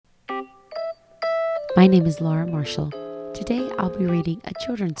My name is Laura Marshall. Today I'll be reading a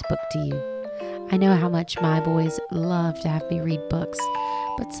children's book to you. I know how much my boys love to have me read books,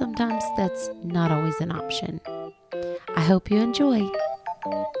 but sometimes that's not always an option. I hope you enjoy.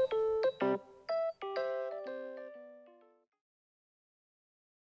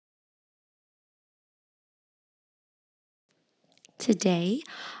 Today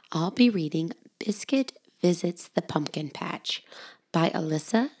I'll be reading Biscuit Visits the Pumpkin Patch by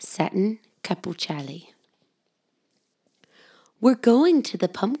Alyssa Satin Capuccelli. We're going to the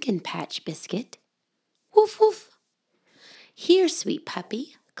pumpkin patch, Biscuit. Woof, woof. Here, sweet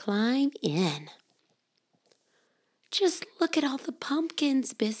puppy, climb in. Just look at all the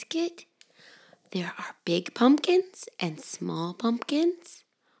pumpkins, Biscuit. There are big pumpkins and small pumpkins.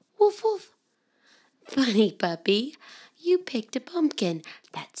 Woof, woof. Funny puppy, you picked a pumpkin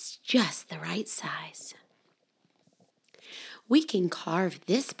that's just the right size. We can carve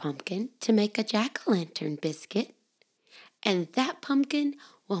this pumpkin to make a jack-o'-lantern, Biscuit. And that pumpkin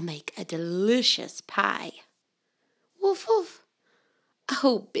will make a delicious pie. Woof, woof.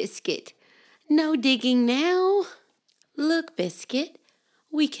 Oh, Biscuit, no digging now. Look, Biscuit,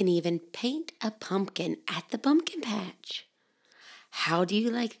 we can even paint a pumpkin at the pumpkin patch. How do you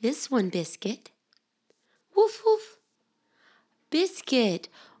like this one, Biscuit? Woof, woof. Biscuit,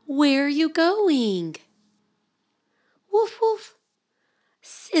 where are you going? Woof, woof.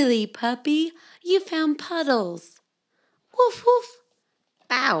 Silly puppy, you found puddles. Woof, woof.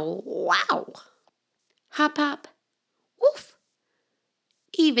 Bow, wow. Hop, hop. Woof.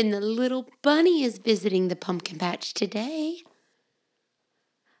 Even the little bunny is visiting the pumpkin patch today.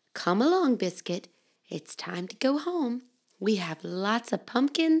 Come along, Biscuit. It's time to go home. We have lots of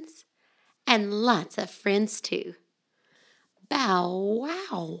pumpkins and lots of friends too. Bow,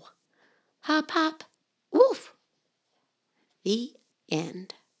 wow. Hop, hop. Woof. The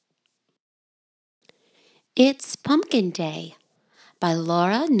end. It's Pumpkin Day by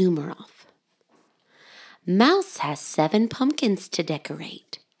Laura Numeroff. Mouse has 7 pumpkins to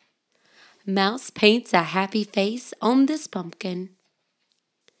decorate. Mouse paints a happy face on this pumpkin.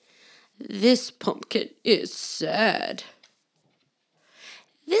 This pumpkin is sad.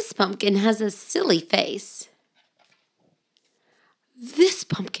 This pumpkin has a silly face. This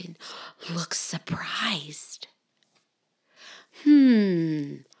pumpkin looks surprised.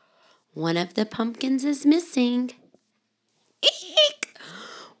 One of the pumpkins is missing. Eek!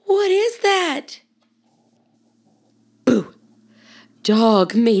 What is that? Boo!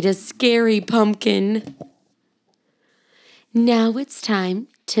 Dog made a scary pumpkin. Now it's time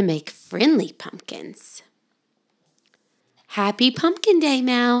to make friendly pumpkins. Happy Pumpkin Day,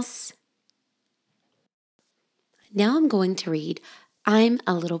 Mouse! Now I'm going to read I'm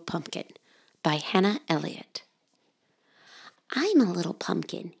a Little Pumpkin by Hannah Elliott. I'm a little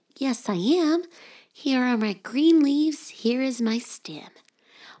pumpkin. Yes, I am. Here are my green leaves. Here is my stem.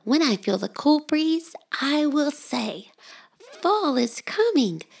 When I feel the cool breeze, I will say, fall is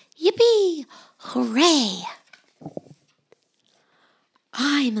coming. Yippee! Hooray!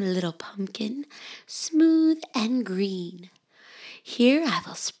 I'm a little pumpkin, smooth and green. Here I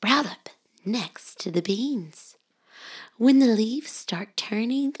will sprout up next to the beans. When the leaves start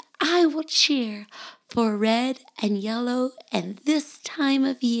turning, I will cheer for red and yellow and this time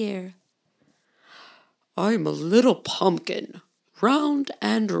of year. I'm a little pumpkin, round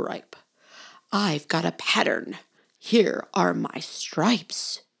and ripe. I've got a pattern. Here are my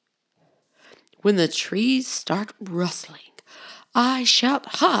stripes. When the trees start rustling, I shout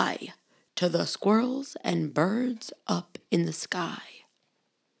hi to the squirrels and birds up in the sky.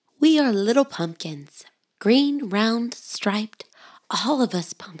 We are little pumpkins, green, round, striped, all of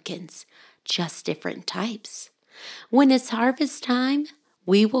us pumpkins, just different types. When it's harvest time,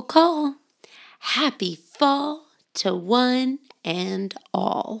 we will call, happy fall to one and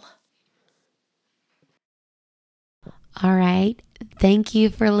all. All right. Thank you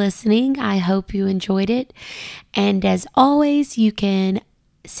for listening. I hope you enjoyed it. And as always, you can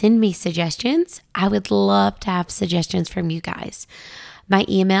send me suggestions. I would love to have suggestions from you guys. My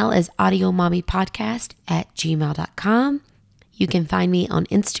email is audiomommypodcast@gmail.com. You can find me on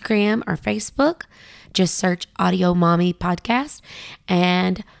Instagram or Facebook. Just search Audio Mommy Podcast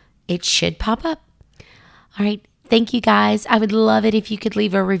and it should pop up. All right. Thank you guys. I would love it if you could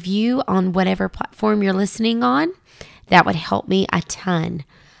leave a review on whatever platform you're listening on. That would help me a ton.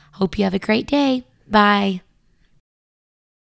 Hope you have a great day. Bye.